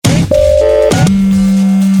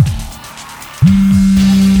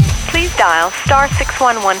dial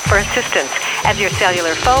 *611 for assistance, as your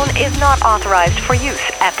cellular phone is not authorized for use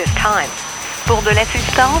at this time. Pour de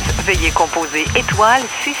l'assistance, veuillez composer étoile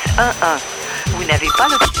 611. Vous n'avez pas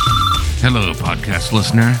le... Hello, podcast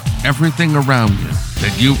listener. Everything around you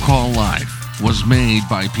that you call life was made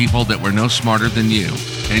by people that were no smarter than you.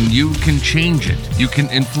 And you can change it. You can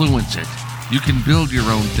influence it. You can build your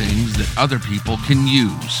own things that other people can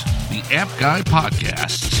use. The App Guy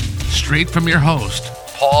Podcasts, straight from your host,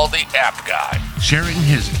 Paul the App Guy, sharing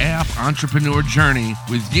his app entrepreneur journey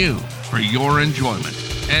with you for your enjoyment.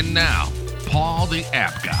 And now, Paul the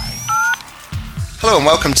App Guy. Hello and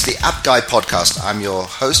welcome to the App Guy Podcast. I'm your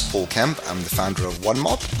host, Paul Kemp. I'm the founder of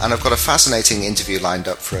OneMob, and I've got a fascinating interview lined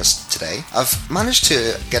up for us today. I've managed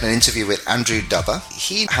to get an interview with Andrew Dubber.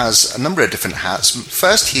 He has a number of different hats.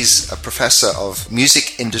 First, he's a professor of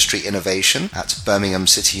music industry innovation at Birmingham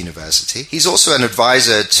City University. He's also an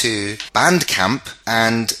advisor to Bandcamp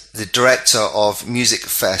and the director of Music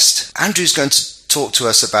Fest. Andrew's going to talk to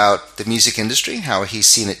us about the music industry, how he's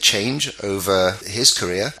seen it change over his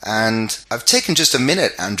career. And I've taken just a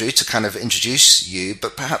minute, Andrew, to kind of introduce you,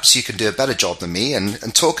 but perhaps you can do a better job than me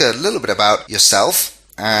and talk a little bit about yourself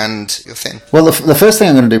and your thing. Well, the first thing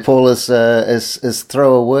I'm going to do, Paul, is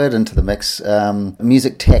throw a word into the mix.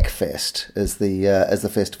 Music Tech Fest is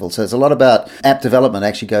the festival. So it's a lot about app development.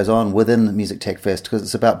 Actually goes on within the Music Tech Fest because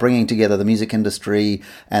it's about bringing together the music industry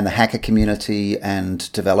and the hacker community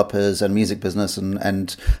and developers and music business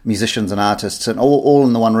and musicians and artists and all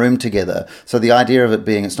in the one room together. So the idea of it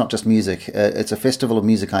being it's not just music, it's a festival of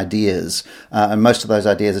music ideas, and most of those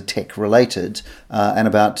ideas are tech related and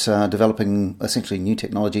about developing essentially new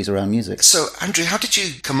technologies around music. So, Andrew, how did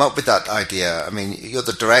you come up with that idea? I mean, you're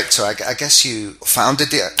the director. I guess you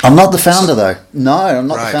founded it. I'm not the founder, though. No, I'm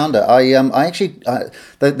not the founder. I actually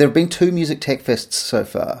there have been two Music Tech Fests so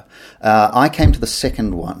far. I came to the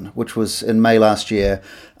second one, which was in May last year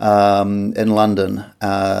in London.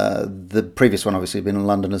 The previous one obviously had been in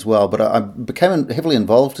London as well, but I became heavily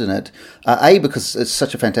involved in it. Because it's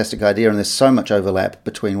such a fantastic idea, and there's so much overlap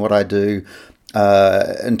between what I do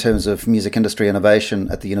in terms of music industry innovation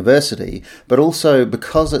at the university, but also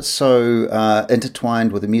because it's so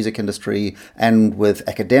intertwined with the music industry and with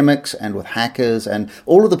academics and with hackers and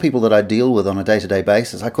all of the people that I deal with on a day-to-day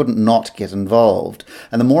basis, I couldn't not get involved.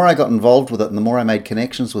 And the more I got involved with it and the more I made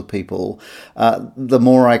connections with people, the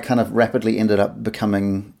more I kind of rapidly ended up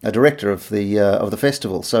becoming a director of the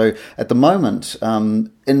festival. So at the moment,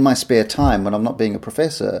 in my spare time, when I'm not being a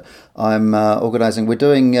professor, I'm organising. We're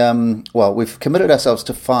doing, we've committed ourselves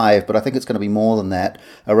to 5, but I think it's going to be more than that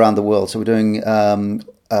around the world. So we're doing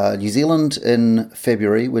New Zealand in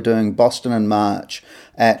February, we're doing Boston in March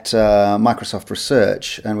at Microsoft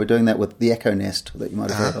Research, and we're doing that with the Echo Nest that you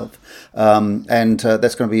might have heard of. And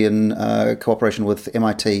that's going to be in cooperation with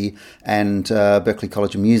MIT and Berklee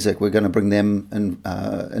College of Music. We're going to bring them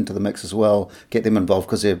into the mix as well, get them involved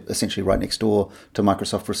because they're essentially right next door to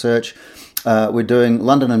Microsoft Research. We're doing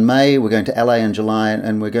London in May, we're going to LA in July,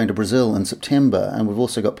 and we're going to Brazil in September. And we've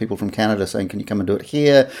also got people from Canada saying, can you come and do it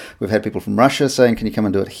here? We've had people from Russia saying, can you come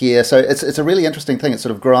and do it here? So it's a really interesting thing. It's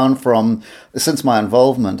sort of grown from, since my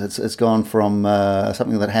involvement, it's gone from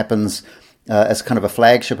something that happens as kind of a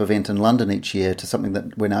flagship event in London each year to something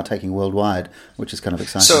that we're now taking worldwide, which is kind of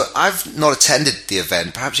exciting. So I've not attended the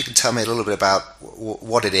event. Perhaps you can tell me a little bit about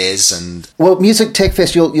what it is. And well, Music Tech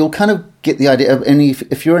Fest, you'll kind of get the idea of, and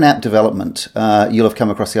if you're in app development, you'll have come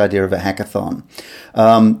across the idea of a hackathon.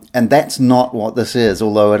 And that's not what this is,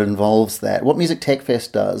 although it involves that. What Music Tech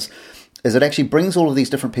Fest does is it actually brings all of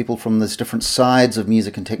these different people from these different sides of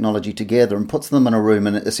music and technology together and puts them in a room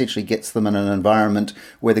and it essentially gets them in an environment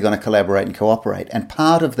where they're going to collaborate and cooperate. And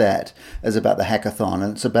part of that is about the hackathon,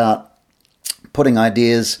 and it's about putting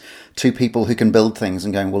ideas to people who can build things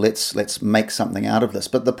and going, well, let's make something out of this.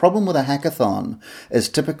 But the problem with a hackathon is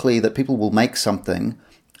typically that people will make something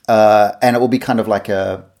and it will be kind of like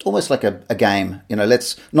almost like a game. You know,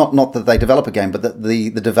 let's not that they develop a game, but that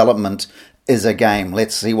the development is a game.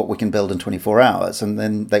 Let's see what we can build in 24 hours. And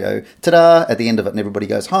then they go, ta-da, at the end of it, and everybody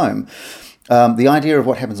goes home. The idea of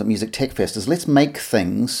what happens at Music Tech Fest is let's make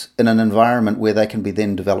things in an environment where they can be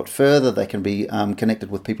then developed further, they can be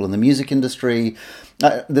connected with people in the music industry.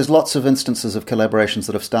 There's lots of instances of collaborations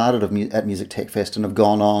that have started at Music Tech Fest and have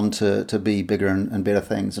gone on to be bigger and better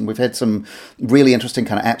things. And we've had some really interesting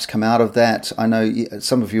kind of apps come out of that. I know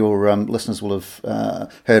some of your listeners will have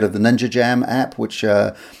heard of the Ninja Jam app, which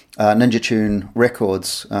Ninja Tune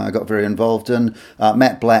Records got very involved in.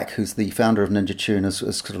 Matt Black, who's the founder of Ninja Tune, is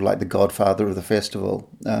sort of like the godfather of the festival.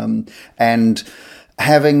 And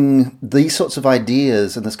having these sorts of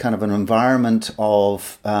ideas in this kind of an environment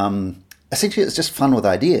of essentially it's just fun with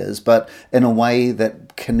ideas, but in a way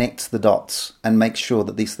that connects the dots and makes sure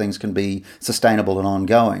that these things can be sustainable and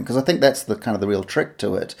ongoing. Because I think that's the kind of the real trick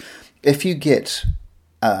to it. If you get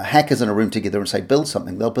hackers in a room together and say, build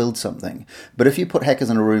something, they'll build something. But if you put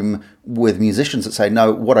hackers in a room with musicians that say,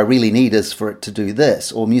 no, what I really need is for it to do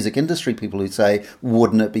this, or music industry people who say,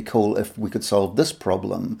 wouldn't it be cool if we could solve this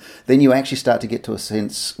problem, then you actually start to get to a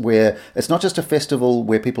sense where it's not just a festival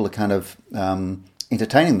where people are kind of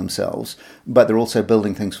entertaining themselves, but they're also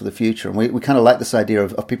building things for the future. And we kind of like this idea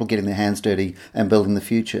of people getting their hands dirty and building the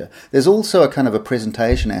future. There's also a kind of a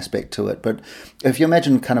presentation aspect to it. But if you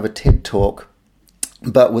imagine kind of a TED Talk,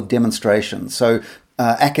 but with demonstrations. So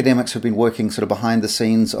academics have been working sort of behind the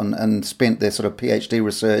scenes on and spent their sort of PhD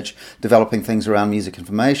research developing things around music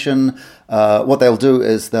information. What they'll do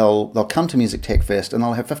is they'll come to Music Tech Fest and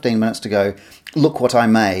they'll have 15 minutes to go, look what I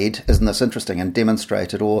made, isn't this interesting, and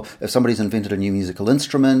demonstrate it. Or if somebody's invented a new musical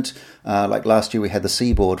instrument, like last year we had the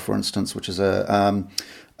C-board, for instance, which is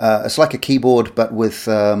it's like a keyboard, but with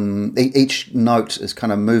each note is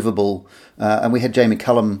kind of movable. And we had Jamie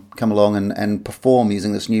Cullum come along and perform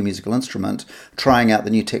using this new musical instrument, trying out the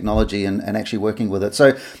new technology and actually working with it.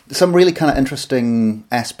 So some really kind of interesting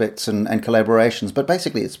aspects and collaborations. But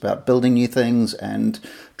basically it's about building new things and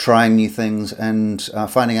trying new things and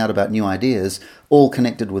finding out about new ideas, all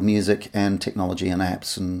connected with music and technology and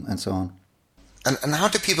apps and so on. And how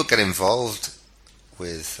do people get involved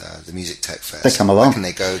with the Music Tech Fest? They come along. Where can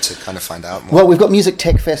they go to kind of find out more? Well, we've got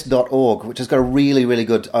musictechfest.org, which has got a really, really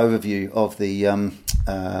good overview of the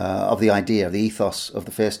idea, the ethos of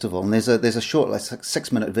the festival. And there's a short, like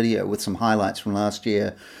 6-minute video with some highlights from last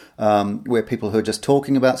year, where people who are just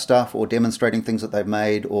talking about stuff or demonstrating things that they've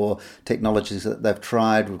made or technologies that they've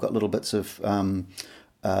tried. We've got little bits of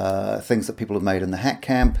things that people have made in the Hack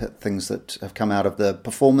Camp, things that have come out of the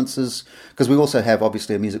performances, because we also have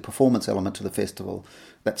obviously a music performance element to the festival.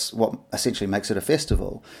 That's what essentially makes it a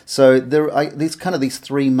festival. So there are these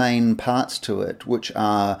 3 main parts to it, which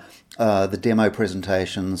are the demo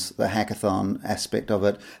presentations, the hackathon aspect of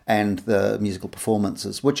it, and the musical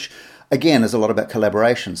performances, which again is a lot about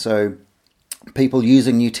collaboration. So people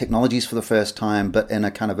using new technologies for the first time, but in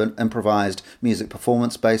a kind of an improvised music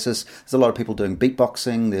performance basis. There's a lot of people doing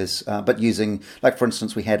beatboxing. But using, like for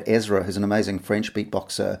instance, we had Ezra, who's an amazing French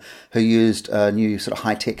beatboxer, who used a new sort of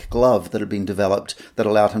high-tech glove that had been developed that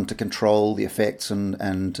allowed him to control the effects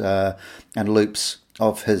and loops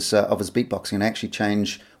of his beatboxing and actually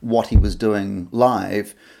change what he was doing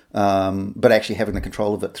live. But actually having the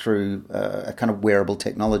control of it through a kind of wearable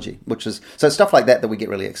technology, so it's stuff like that we get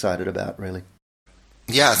really excited about, really.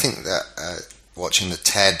 Yeah, I think that watching the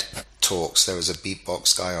TED Talks, there was a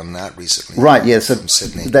beatbox guy on that recently. Right, yeah, so from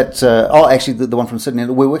Sydney. Actually, the one from Sydney.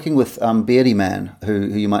 We're working with Beardy Man, who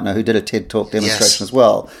you might know, who did a TED Talk demonstration as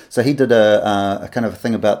well. So he did a kind of a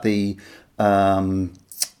thing about the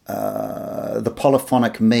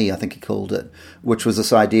polyphonic me, I think he called it, which was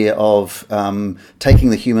this idea of taking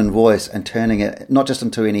the human voice and turning it not just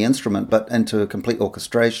into any instrument, but into complete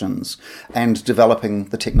orchestrations and developing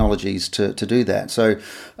the technologies to do that. So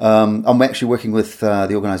I'm actually working with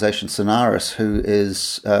the organisation Sonaris, who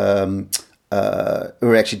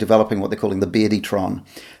are actually developing what they're calling the Beardytron.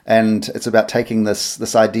 And it's about taking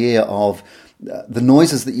this idea of the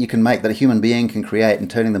noises that you can make, that a human being can create,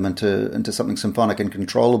 and turning them into something symphonic and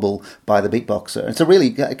controllable by the beatboxer. It's a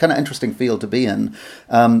really kind of interesting field to be in.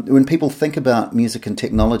 When people think about music and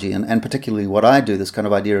technology, and particularly what I do, this kind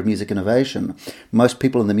of idea of music innovation, most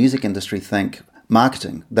people in the music industry think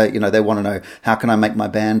marketing. They want to know, how can I make my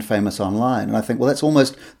band famous online? And I think, well, that's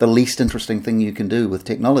almost the least interesting thing you can do with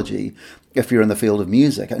technology if you're in the field of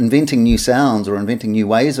music. Inventing new sounds or inventing new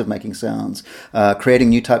ways of making sounds, creating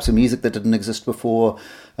new types of music that didn't exist before,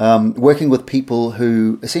 working with people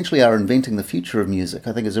who essentially are inventing the future of music,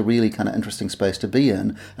 I think is a really kind of interesting space to be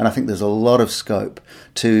in. And I think there's a lot of scope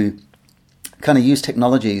to kind of use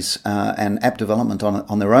technologies and app development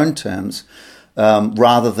on their own terms,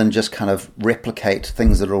 rather than just kind of replicate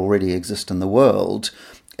things that already exist in the world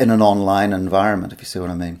in an online environment, if you see what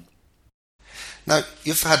I mean. Now,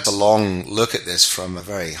 you've had a long look at this from a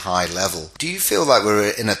very high level. Do you feel like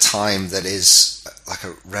we're in a time that is like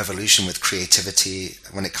a revolution with creativity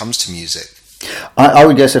when it comes to music? I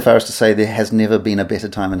would go so far as to say there has never been a better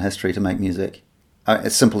time in history to make music.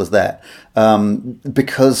 As simple as that.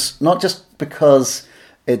 Because not just because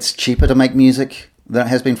it's cheaper to make music than it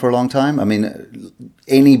has been for a long time. I mean,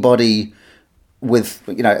 anybody with,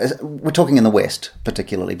 we're talking in the West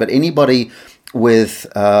particularly, but anybody with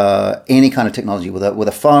any kind of technology, with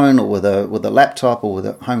a phone or with a laptop or with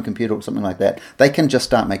a home computer or something like that, they can just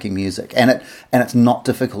start making music, and it's not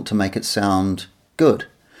difficult to make it sound good.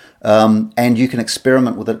 and you can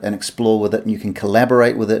experiment with it and explore with it, and you can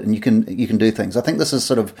collaborate with it, and you can do things. I think this is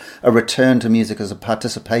sort of a return to music as a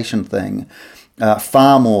participation thing,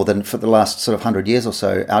 far more than for the last sort of 100 years or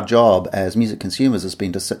so. Our job as music consumers has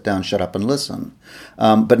been to sit down, shut up, and listen.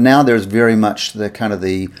 But now there's very much the kind of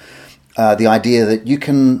the idea that you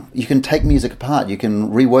can take music apart, you can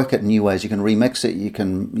rework it in new ways, you can remix it, you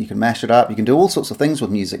can mash it up, you can do all sorts of things with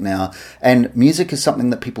music now. And music is something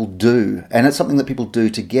that people do, and it's something that people do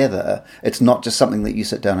together. It's not just something that you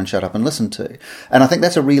sit down and shut up and listen to. And I think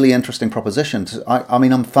that's a really interesting proposition. I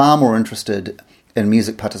mean, I'm far more interested in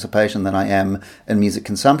music participation than I am in music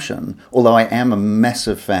consumption, although I am a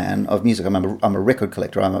massive fan of music. I'm a record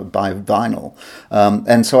collector, I buy vinyl.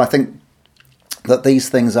 And so I think that these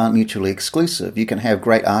things aren't mutually exclusive. You can have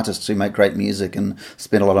great artists who make great music and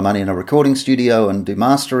spend a lot of money in a recording studio and do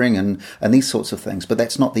mastering and these sorts of things, but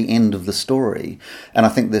that's not the end of the story. And I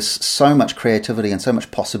think there's so much creativity and so much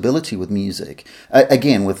possibility with music,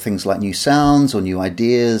 again, with things like new sounds or new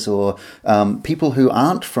ideas, or people who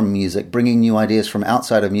aren't from music bringing new ideas from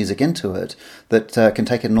outside of music into it that can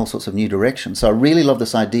take it in all sorts of new directions. So I really love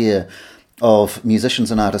this idea of musicians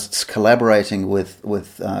and artists collaborating with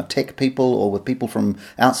tech people or with people from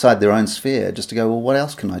outside their own sphere, just to go, well, what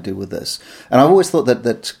else can I do with this? And I've always thought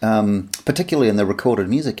that particularly in the recorded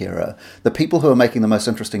music era, the people who are making the most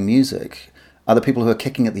interesting music are the people who are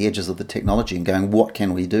kicking at the edges of the technology and going, what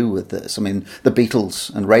can we do with this? I mean, the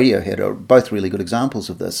Beatles and Radiohead are both really good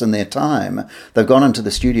examples of this. In their time, they've gone into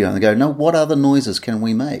the studio and they go, no, what other noises can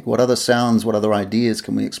we make? What other sounds, what other ideas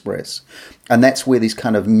can we express? And that's where these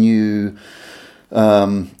kind of new,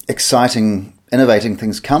 exciting, innovating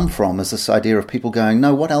things come from, is this idea of people going,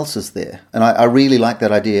 no, what else is there? And I really like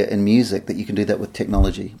that idea in music, that you can do that with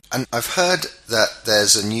technology. And I've heard that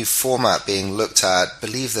there's a new format being looked at. I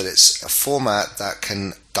believe that it's a format that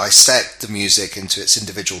can dissect the music into its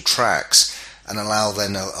individual tracks and allow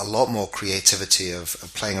then a lot more creativity of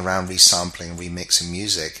playing around, resampling, remixing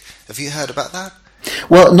music. Have you heard about that?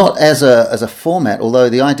 Well, not as a format, although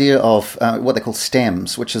the idea of what they call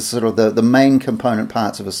stems, which is sort of the main component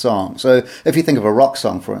parts of a song. So if you think of a rock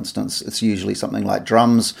song, for instance, it's usually something like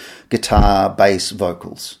drums, guitar, bass,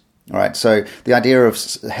 vocals. All right, so the idea of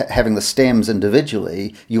having the stems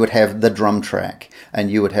individually, you would have the drum track,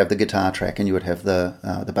 and you would have the guitar track, and you would have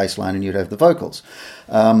the bass line, and you'd have the vocals.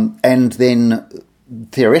 And then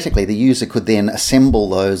theoretically, the user could then assemble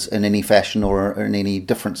those in any fashion or in any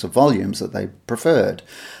difference of volumes that they preferred.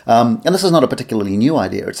 And this is not a particularly new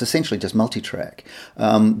idea. It's essentially just multi-track.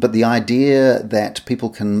 But the idea that people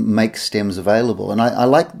can make stems available, and I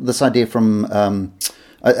like this idea from...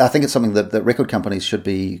 I think it's something that record companies should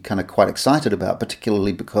be kind of quite excited about,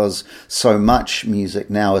 particularly because so much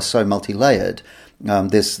music now is so multi-layered.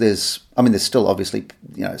 There's still obviously,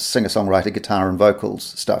 singer-songwriter, guitar and vocals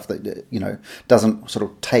stuff that, doesn't sort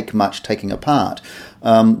of take much taking apart.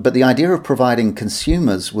 But the idea of providing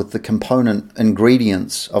consumers with the component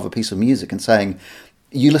ingredients of a piece of music and saying,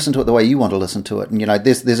 you listen to it the way you want to listen to it. And,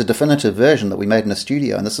 there's a definitive version that we made in a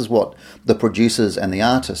studio, and this is what the producers and the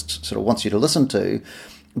artists sort of wants you to listen to.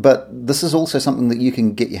 But this is also something that you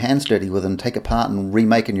can get your hands dirty with and take apart and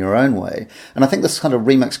remake in your own way. And I think this kind of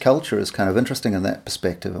remix culture is kind of interesting in that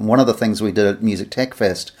perspective. And one of the things we did at Music Tech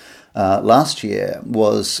Fest last year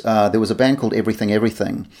was there was a band called Everything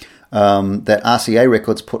Everything that RCA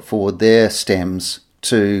Records put forward their stems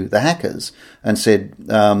to the hackers and said,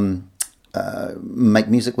 make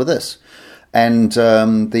music with this. And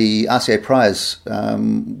the RCA Prize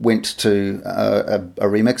went to a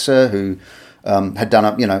remixer who had done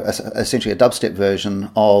essentially a dubstep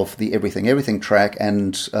version of the Everything Everything track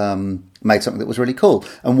and made something that was really cool.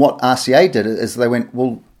 And what RCA did is they went,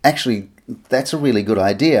 well, actually, that's a really good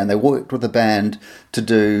idea. And they worked with the band to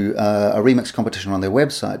do a remix competition on their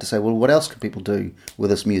website to say, well, what else can people do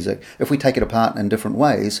with this music? If we take it apart in different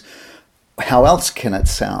ways, how else can it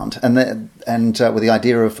sound? And with the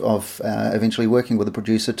idea of eventually working with a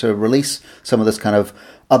producer to release some of this kind of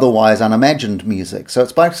otherwise unimagined music. So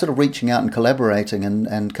it's by sort of reaching out and collaborating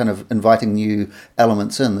and kind of inviting new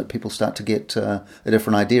elements in that people start to get a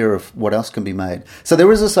different idea of what else can be made. So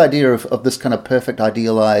there is this idea of this kind of perfect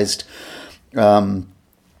idealized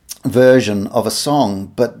version of a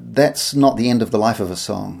song, but that's not the end of the life of a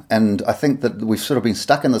song. And I think that we've sort of been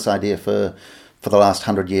stuck in this idea for the last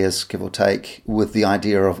 100 years, give or take, with the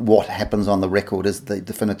idea of what happens on the record is the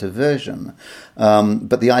definitive version.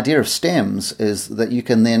 But the idea of stems is that you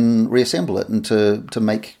can then reassemble it and to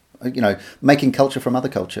make, making culture from other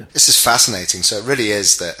culture. This is fascinating. So it really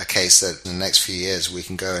is a case that in the next few years we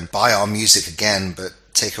can go and buy our music again, but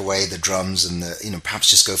take away the drums and perhaps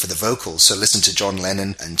just go for the vocals. So listen to John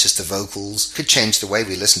Lennon and just the vocals could change the way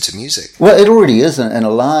we listen to music. Well, it already is in a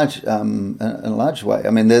large way. I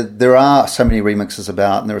mean, there are so many remixes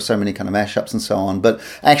about, and there are so many kind of mashups and so on. But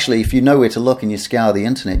actually, if you know where to look and you scour the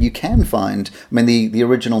internet, you can find. I mean, the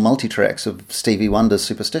original multi-tracks of Stevie Wonder's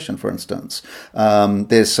Superstition, for instance.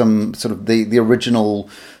 There's some sort of the original,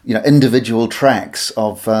 individual tracks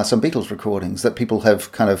of some Beatles recordings that people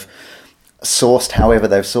have kind of sourced however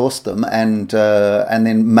they've sourced them and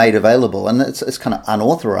then made available, and it's kind of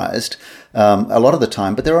unauthorized a lot of the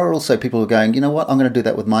time. But there are also people who are going, you know what, I'm going to do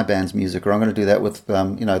that with my band's music, or I'm going to do that with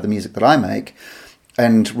the music that I make,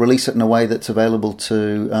 and release it in a way that's available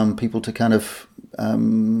to people to kind of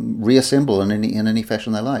reassemble in any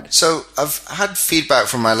fashion they like. So I've had feedback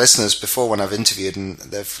from my listeners before when I've interviewed, and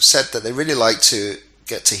they've said that they really like to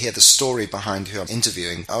get to hear the story behind who I'm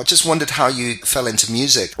interviewing. I just wondered how you fell into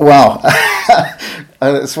music. Wow.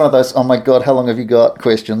 It's one of those, oh my God, how long have you got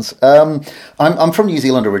questions. I'm from New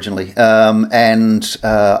Zealand originally, and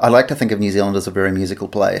I like to think of New Zealand as a very musical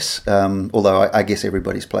place, although I guess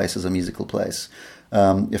everybody's place is a musical place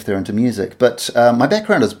if they're into music. But my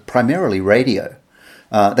background is primarily radio.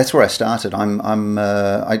 That's where I started.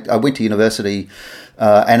 I went to university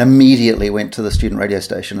and immediately went to the student radio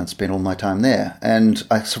station and spent all my time there. And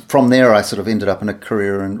from there, I sort of ended up in a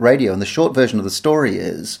career in radio. And the short version of the story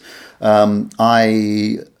is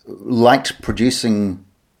I liked producing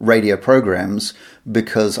radio programs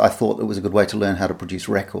because I thought it was a good way to learn how to produce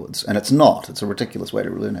records. And it's not. It's a ridiculous way to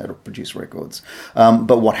learn how to produce records.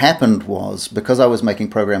 But what happened was, because I was making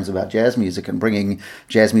programs about jazz music and bringing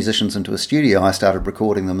jazz musicians into a studio, I started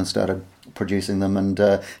recording them and started producing them, and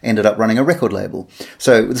ended up running a record label.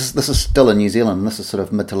 So this is still in New Zealand, and this is sort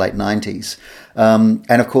of mid to late 90s. And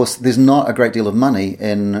of course, there's not a great deal of money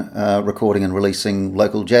in recording and releasing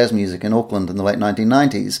local jazz music in Auckland in the late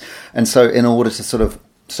 1990s. And so in order to sort of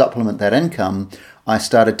supplement that income, I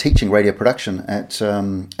started teaching radio production at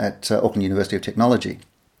Auckland University of Technology.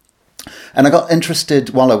 And I got interested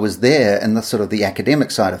while I was there in the sort of the academic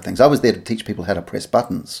side of things. I was there to teach people how to press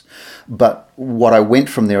buttons. But what I went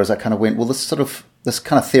from there is I kind of went, well, this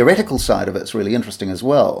kind of theoretical side of it's really interesting as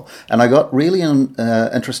well. And I got really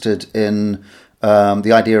interested in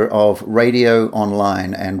the idea of radio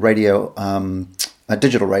online and radio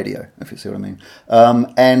digital radio, if you see what I mean.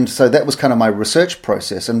 And so that was kind of my research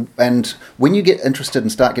process. And when you get interested and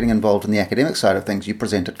start getting involved in the academic side of things, you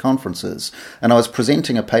present at conferences. And I was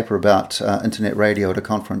presenting a paper about internet radio at a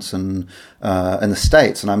conference in the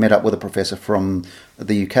States, and I met up with a professor from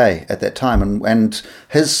the UK at that time. And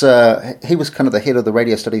he was kind of the head of the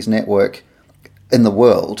Radio Studies Network in the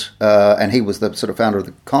world, and he was the sort of founder of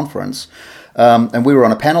the conference. And we were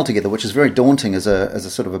on a panel together, which is very daunting as a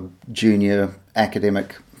sort of a junior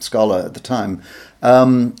academic scholar at the time.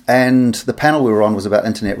 And the panel we were on was about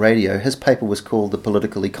internet radio. His paper was called The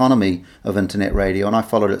Political Economy of Internet Radio, and I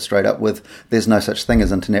followed it straight up with There's No Such Thing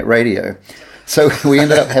as Internet Radio. So we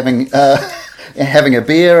ended up having a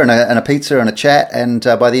beer and a pizza and a chat, and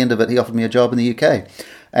by the end of it, he offered me a job in the UK.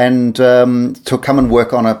 And to come and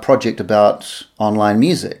work on a project about online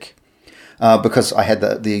music. Because I had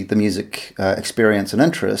the music experience and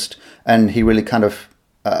interest, and he really kind of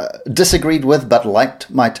disagreed with but liked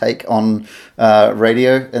my take on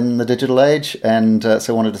radio in the digital age, and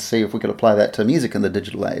so wanted to see if we could apply that to music in the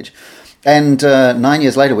digital age. And 9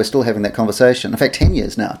 years later, we're still having that conversation. In fact, 10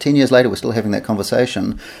 years now. 10 years later, we're still having that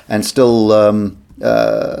conversation, and still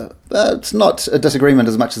it's not a disagreement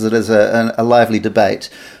as much as it is a lively debate.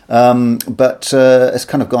 But it's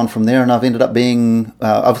kind of gone from there, and I've ended up being...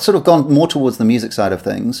 I've sort of gone more towards the music side of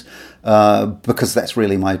things because that's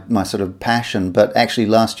really my sort of passion. But actually,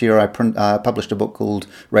 last year I published a book called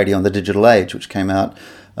Radio in the Digital Age, which came out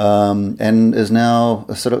and is now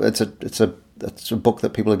a sort of... It's a book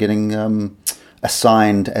that people are getting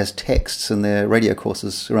assigned as texts in their radio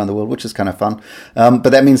courses around the world, which is kind of fun. But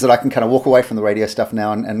that means that I can kind of walk away from the radio stuff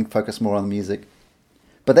now and focus more on the music.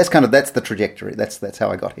 But that's the trajectory. That's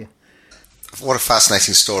how I got here. What a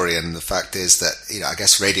fascinating story, and the fact is that I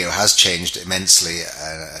guess radio has changed immensely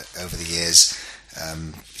over the years.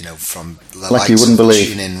 From the like you wouldn't believe.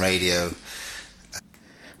 Tune-in radio.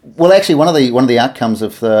 Well, actually, one of the outcomes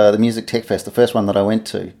of the Music Tech Fest, the first one that I went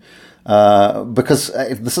to. Because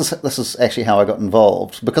this is actually how I got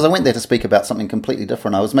involved. Because I went there to speak about something completely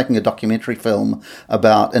different. I was making a documentary film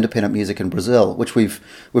about independent music in Brazil, which we've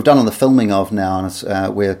done on the filming of now,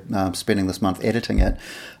 and we're spending this month editing it.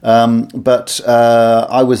 But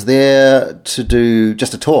I was there to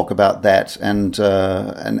talk about that and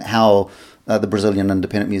how the Brazilian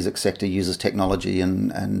independent music sector uses technology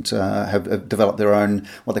and have developed their own,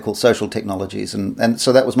 what they call social technologies. And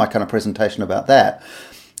so that was my kind of presentation about that.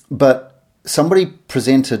 But somebody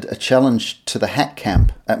presented a challenge to the Hack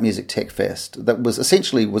Camp at Music Tech Fest that was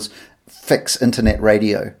essentially fix internet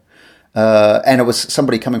radio. And it was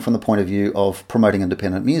somebody coming from the point of view of promoting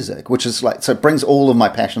independent music, which is like, so it brings all of my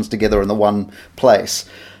passions together in the one place.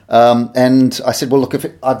 And I said, well, look,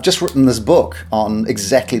 I've just written this book on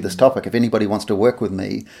exactly this topic. If anybody wants to work with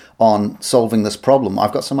me on solving this problem,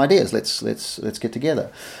 I've got some ideas. Let's get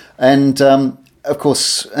together. And of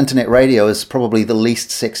course, internet radio is probably the least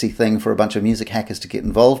sexy thing for a bunch of music hackers to get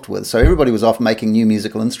involved with. So everybody was off making new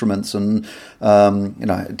musical instruments and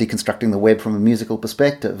deconstructing the web from a musical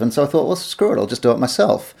perspective. And so I thought, well, screw it, I'll just do it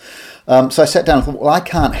myself. So I sat down and thought, well, I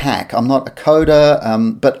can't hack. I'm not a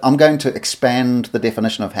coder, but I'm going to expand the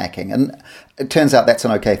definition of hacking. And it turns out that's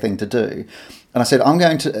an okay thing to do. And I said, I'm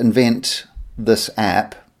going to invent this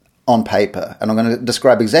app on paper, and I'm going to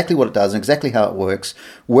describe exactly what it does and exactly how it works,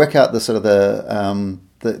 work out the sort of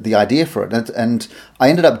the idea for it. And I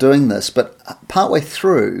ended up doing this, but partway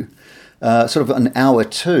through, sort of an hour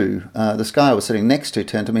two, this guy I was sitting next to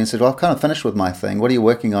turned to me and said, well, I've kind of finished with my thing. What are you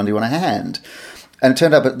working on? Do you want a hand? And it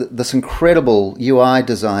turned out that this incredible UI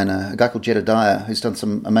designer, a guy called Jedediah, who's done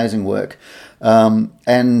some amazing work, and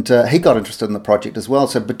he got interested in the project as well.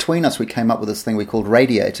 So between us, we came up with this thing we called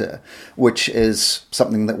Radiator, which is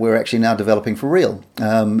something that we're actually now developing for real.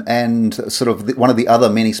 And sort of one of the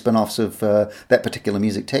other many spin-offs of that particular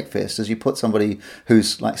Music Tech Fest is you put somebody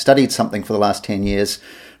who's like studied something for the last 10 years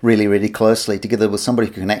really, really closely together with somebody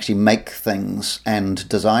who can actually make things and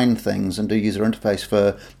design things and do user interface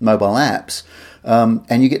for mobile apps.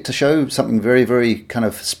 And you get to show something very, very kind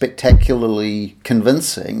of spectacularly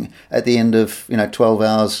convincing at the end of 12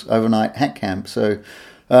 hours overnight hack camp. So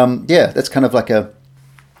that's kind of like a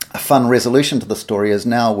fun resolution to the story. Is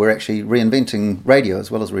now we're actually reinventing radio as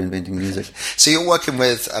well as reinventing music. So you're working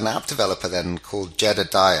with an app developer then called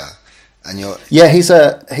Jedediah, and you're he's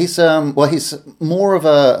more of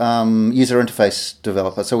a user interface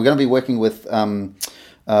developer. So we're going to be working with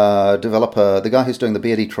developer, the guy who's doing the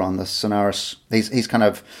Beardytron, the Sonaris. He's kind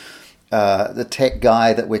of the tech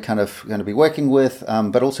guy that we're kind of going to be working with,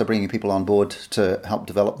 but also bringing people on board to help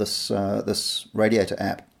develop this Radiator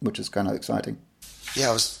app, which is kind of exciting. Yeah,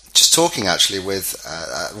 I was just talking actually with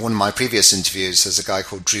one of my previous interviews. There's a guy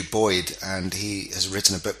called Drew Boyd, and he has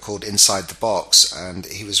written a book called Inside the Box, and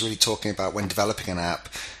he was really talking about when developing an app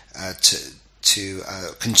to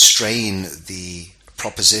constrain the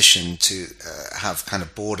proposition to have kind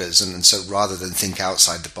of borders, and so rather than think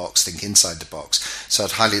outside the box, think inside the box. So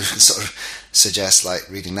I'd highly sort of suggest like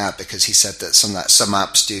reading that, because he said that some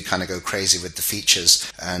apps do kind of go crazy with the features,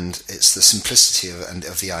 and it's the simplicity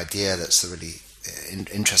of the idea that's the really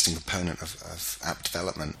interesting component of app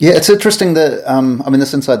development. Yeah, it's interesting that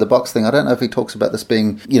this inside the box thing, I don't know if he talks about this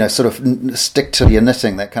being sort of stick to your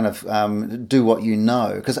knitting, that kind of do what you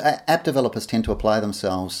know, because app developers tend to apply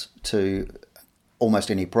themselves to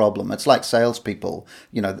almost any problem. It's like salespeople.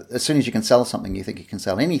 As soon as you can sell something, you think you can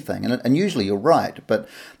sell anything, and usually you're right. But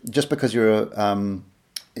just because you're a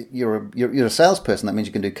salesperson, that means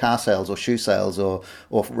you can do car sales or shoe sales or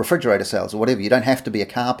refrigerator sales or whatever. You don't have to be a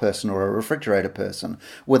car person or a refrigerator person.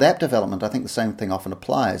 With app development, I think the same thing often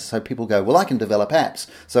applies. So people go, well, I can develop apps,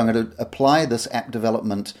 so I'm going to apply this app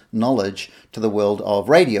development knowledge to the world of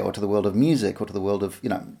radio or to the world of music or to the world of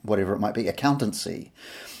whatever it might be, accountancy,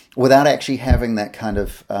 without actually having that kind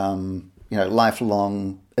of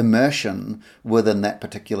lifelong immersion within that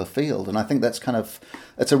particular field. And I think that's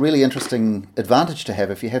it's a really interesting advantage to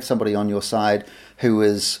have if you have somebody on your side who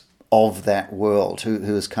is of that world,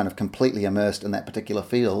 who is kind of completely immersed in that particular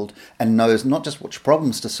field and knows not just which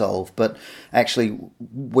problems to solve, but actually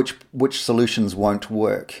which solutions won't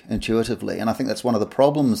work intuitively. And I think that's one of the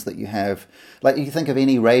problems that you have. Like, you think of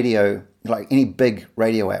any radio, like any big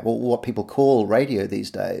radio app, or what people call radio these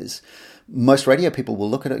days, most radio people will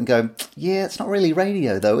look at it and go, yeah, it's not really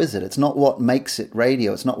radio though, is it? It's not what makes it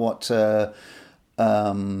radio. It's not what...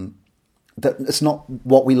 it's not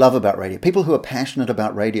what we love about radio. People who are passionate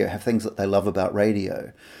about radio have things that they love about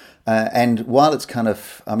radio. And while it's kind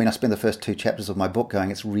of, I spend the first 2 chapters of my book going,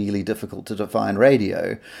 it's really difficult to define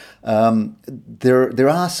radio. There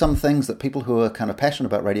are some things that people who are kind of passionate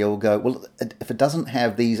about radio will go, well, if it doesn't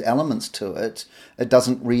have these elements to it, it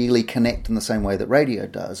doesn't really connect in the same way that radio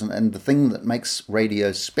does. And the thing that makes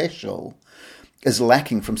radio special is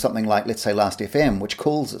lacking from something like, let's say, Last FM, which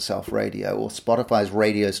calls itself radio, or Spotify's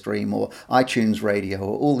Radio Stream, or iTunes Radio,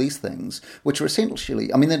 or all these things, which are essentially,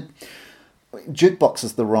 jukebox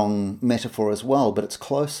is the wrong metaphor as well, but it's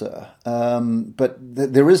closer. But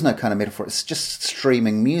there is no kind of metaphor. It's just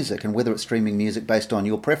streaming music, and whether it's streaming music based on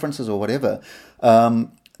your preferences or whatever,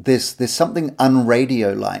 there's something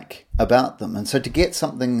unradio-like about them. And so to get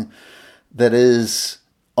something that is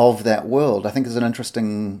of that world, I think is an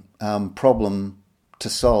interesting problem to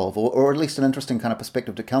solve, or at least an interesting kind of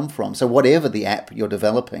perspective to come from. So whatever the app you're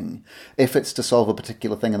developing, if it's to solve a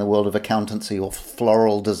particular thing in the world of accountancy or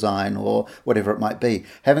floral design or whatever it might be,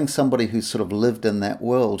 having somebody who's sort of lived in that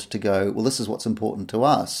world to go, well, this is what's important to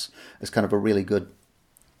us, is kind of a really good,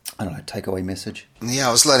 I don't know, takeaway message. Yeah,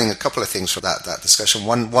 I was learning a couple of things from that discussion.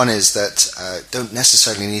 One is that don't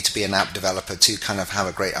necessarily need to be an app developer to kind of have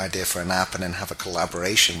a great idea for an app and then have a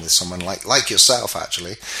collaboration with someone like yourself,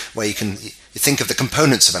 actually, where you think of the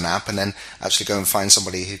components of an app and then actually go and find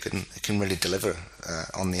somebody who can really deliver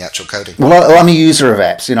on the actual coding. Well, I'm a user of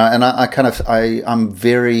apps, and I'm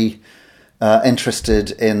very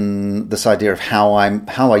interested in this idea of how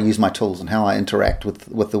I use my tools and how I interact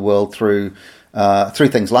with the world through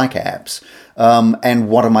things like apps, and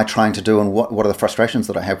what am I trying to do, and what are the frustrations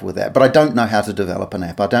that I have with that. But I don't know how to develop an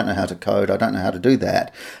app. I don't know how to code. I don't know how to do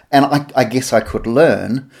that. And I guess I could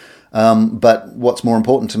learn. But what's more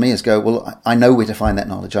important to me is I know where to find that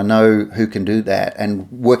knowledge. I know who can do that, and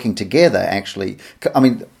working together, actually,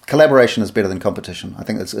 collaboration is better than competition. I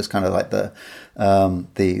think it's kind of like the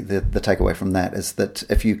takeaway from that is that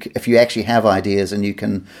if you actually have ideas and you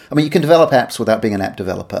can develop apps without being an app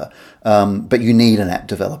developer, but you need an app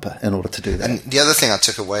developer in order to do that. And the other thing I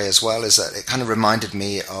took away as well is that it kind of reminded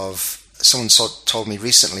me of someone told me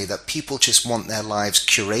recently that people just want their lives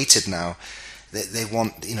curated now. They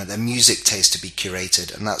want, their music taste to be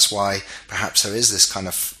curated, and that's why perhaps there is this kind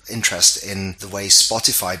of interest in the way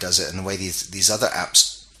Spotify does it and the way these other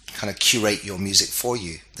apps kind of curate your music for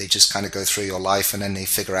you. They just kind of go through your life and then they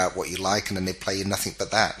figure out what you like and then they play you nothing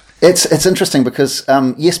but that. It's interesting because,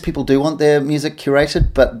 yes, people do want their music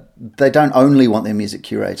curated, but they don't only want their music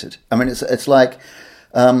curated. I mean, it's like...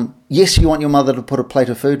 yes, you want your mother to put a plate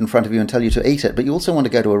of food in front of you and tell you to eat it, but you also want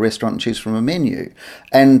to go to a restaurant and choose from a menu.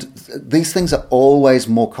 And these things are always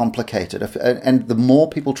more complicated. And the more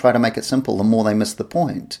people try to make it simple, the more they miss the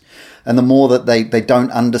point. And the more that they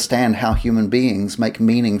don't understand how human beings make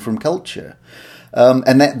meaning from culture.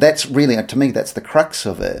 And that's really, to me, that's the crux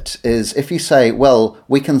of it, is if you say, well,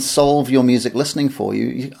 we can solve your music listening for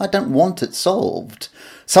you, I don't want it solved.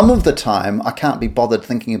 Some of the time, I can't be bothered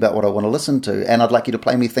thinking about what I want to listen to, and I'd like you to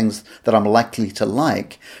play me things that I'm likely to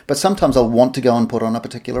like. But sometimes I'll want to go and put on a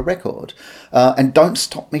particular record. And don't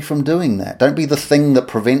stop me from doing that. Don't be the thing that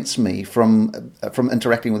prevents me from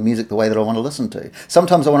interacting with music the way that I want to listen to.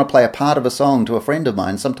 Sometimes I want to play a part of a song to a friend of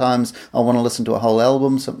mine. Sometimes I want to listen to a whole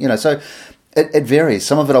album. So it varies.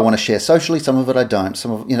 Some of it I want to share socially, some of it I don't.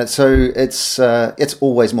 So it's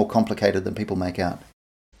always more complicated than people make out.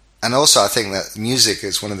 And also I think that music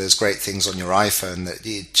is one of those great things on your iPhone, that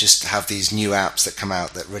you just have these new apps that come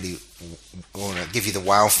out that really give you the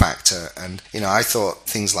wow factor. And, I thought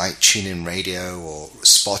things like TuneIn Radio or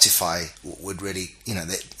Spotify would really,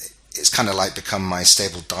 it's kind of like become my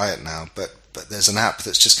stable diet now. But there's an app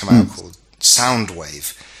that's just come out called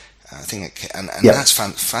Soundwave. I think that's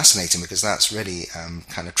fascinating because that's really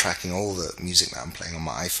kind of tracking all the music that I'm playing on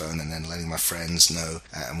my iPhone and then letting my friends know,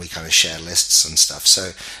 and we kind of share lists and stuff.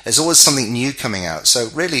 So there's always something new coming out. So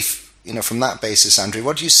really, from that basis, Andrew,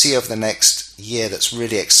 what do you see over the next year that's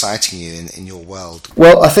really exciting you in your world?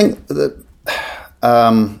 Well, I think that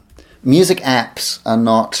music apps are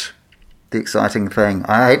not the exciting thing.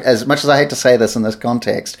 As much as I hate to say this in this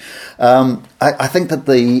context, I think that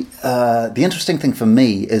the interesting thing for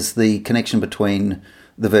me is the connection between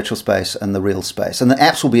the virtual space and the real space. And the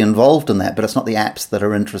apps will be involved in that, but it's not the apps that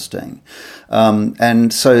are interesting.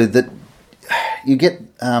 And so that you get...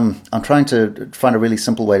 I'm trying to find a really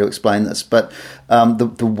simple way to explain this, but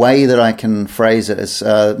the way that I can phrase it is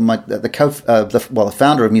the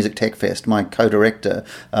founder of Music Tech Fest, my co-director,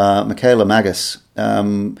 Michaela Magus,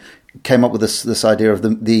 came up with this idea of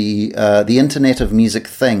the Internet of Music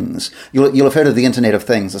Things. You'll have heard of the Internet of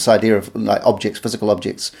Things, this idea of like objects, physical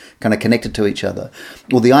objects, kind of connected to each other.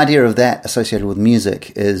 Well, the idea of that associated with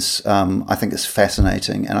music is, I think, is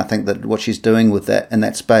fascinating, and I think that what she's doing with that in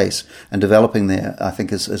that space and developing there, I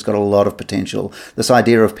think, has got a lot of potential. This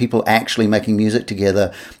idea of people actually making music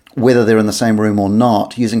together, whether they're in the same room or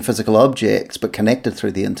not, using physical objects but connected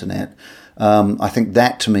through the internet. I think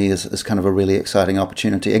that to me is kind of a really exciting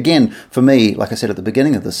opportunity. Again, for me, like I said at the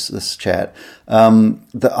beginning of this chat,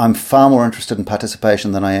 that I'm far more interested in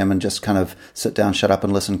participation than I am in just kind of sit down, shut up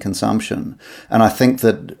and listen consumption. And I think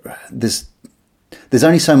that there's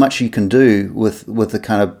only so much you can do with the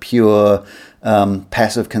kind of pure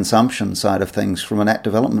passive consumption side of things from an app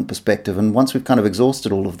development perspective. And once we've kind of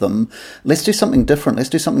exhausted all of them, let's do something different. Let's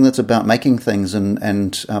do something that's about making things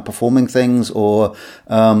and performing things, or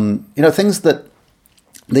things that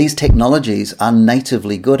these technologies are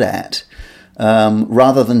natively good at,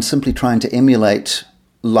 rather than simply trying to emulate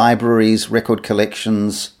libraries, record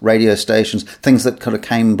collections, radio stations, things that kind of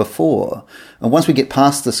came before. And once we get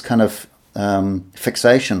past this kind of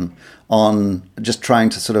fixation on just trying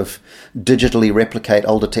to sort of digitally replicate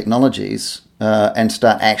older technologies and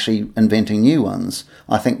start actually inventing new ones,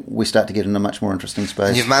 I think we start to get in a much more interesting space.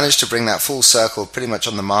 And you've managed to bring that full circle pretty much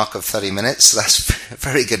on the mark of 30 minutes. So that's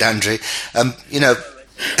very good, Andrew.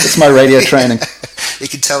 It's my radio training. You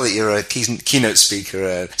can tell that you're a keynote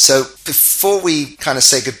speaker. So before we kind of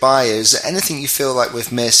say goodbye, is there anything you feel like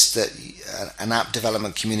we've missed that an app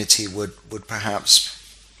development community would perhaps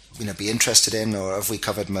be interested in, or have we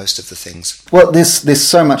covered most of the things? Well, there's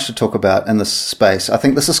so much to talk about in this space. I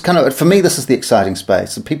think this is kind of, for me, this is the exciting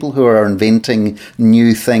space. The people who are inventing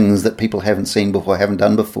new things that people haven't seen before, haven't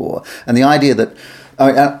done before, and the idea that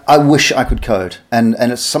I wish I could code, and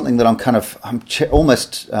it's something that I'm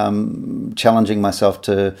almost challenging myself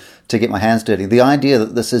to get my hands dirty. The idea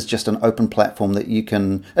that this is just an open platform that you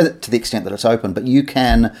can, to the extent that it's open, but you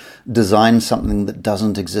can design something that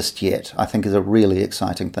doesn't exist yet, I think is a really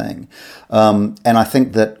exciting thing. And I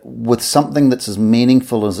think that with something that's as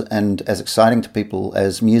meaningful and as exciting to people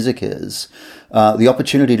as music is, the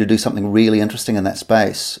opportunity to do something really interesting in that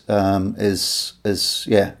space is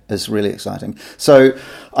really exciting. So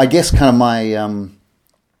I guess kind of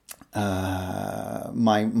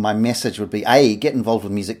my message would be, get involved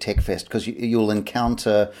with Music Tech Fest, because you'll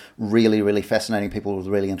encounter really, really fascinating people with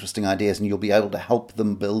really interesting ideas, and you'll be able to help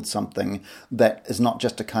them build something that is not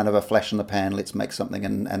just a kind of a flash in the pan, let's make something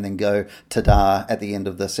and then go ta-da at the end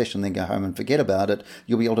of the session, then go home and forget about it.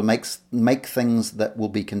 You'll be able to make things that will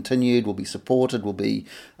be continued, will be supported, will be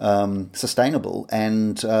sustainable,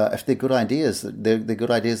 and if they're good ideas, they're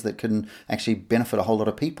good ideas that can actually benefit a whole lot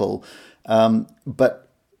of people. But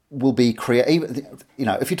will be creative.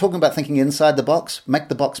 If you're talking about thinking inside the box, make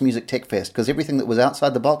the box Music Tech Fest, because everything that was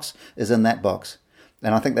outside the box is in that box.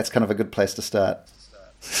 And I think that's kind of a good place to start.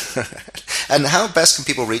 And how best can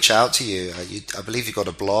people reach out to you? I believe you've got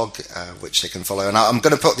a blog which they can follow. And I'm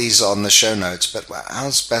going to put these on the show notes, but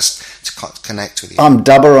how's best to connect with you? I'm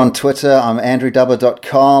Dubber on Twitter. I'm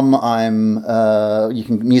andrewdubber.com. You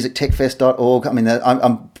can musictechfest.org. I mean,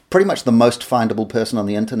 I'm pretty much the most findable person on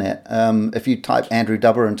the internet. If you type Andrew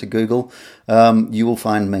Dubber into Google, you will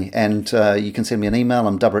find me. And you can send me an email.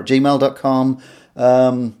 I'm dubber@gmail.com.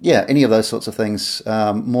 Any of those sorts of things.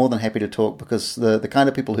 More than happy to talk, because the kind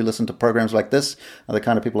of people who listen to programs like this are the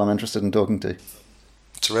kind of people I'm interested in talking to.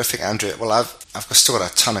 Terrific, Andrew. Well, I've still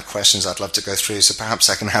got a ton of questions I'd love to go through, so perhaps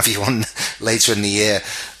I can have you on later in the year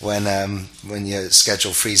when your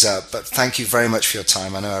schedule frees up. But thank you very much for your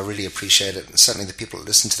time. I know I really appreciate it. And certainly the people that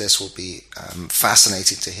listen to this will be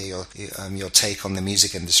fascinated to hear your take on the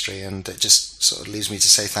music industry, and it just sort of leaves me to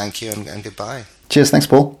say thank you and goodbye. Cheers. Thanks,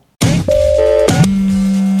 Paul.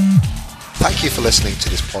 Thank you for listening to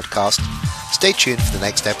this podcast. Stay tuned for the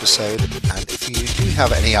next episode, and if you do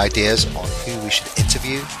have any ideas on who we should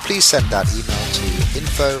interview, please send that email to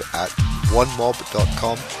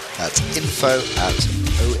info@onemob.com. That's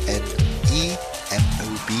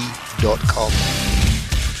info@onemob.com.